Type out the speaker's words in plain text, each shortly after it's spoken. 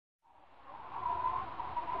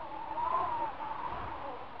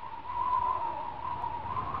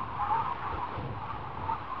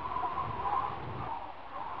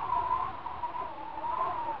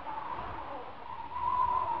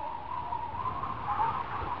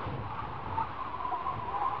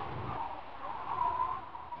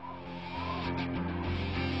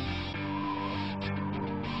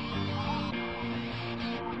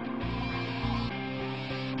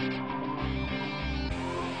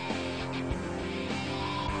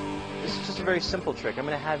this is just a very simple trick. I'm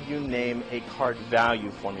going to have you name a card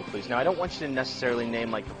value for me, please. Now, I don't want you to necessarily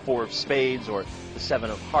name like the 4 of spades or the 7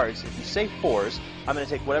 of hearts. If you say 4s, I'm going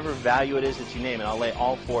to take whatever value it is that you name, and I'll lay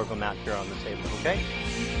all 4 of them out here on the table, okay?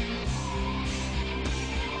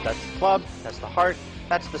 That's the club, that's the heart,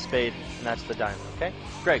 that's the spade, and that's the diamond, okay?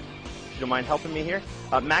 Greg, if you don't mind helping me here.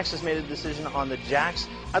 Max has made a decision on the jacks.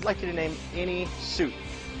 I'd like you to name any suit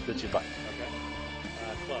that you'd like. Okay.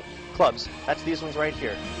 Clubs. Clubs. That's these ones right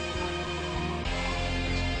here.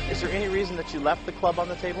 Is there any reason that you left the club on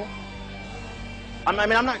the table? I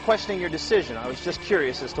mean, I'm not questioning your decision. I was just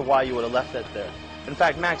curious as to why you would have left that there. In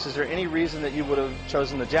fact, Max, is there any reason that you would have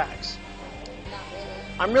chosen the jacks? Not really.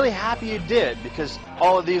 I'm really happy you did, because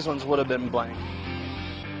all of these ones would have been blank.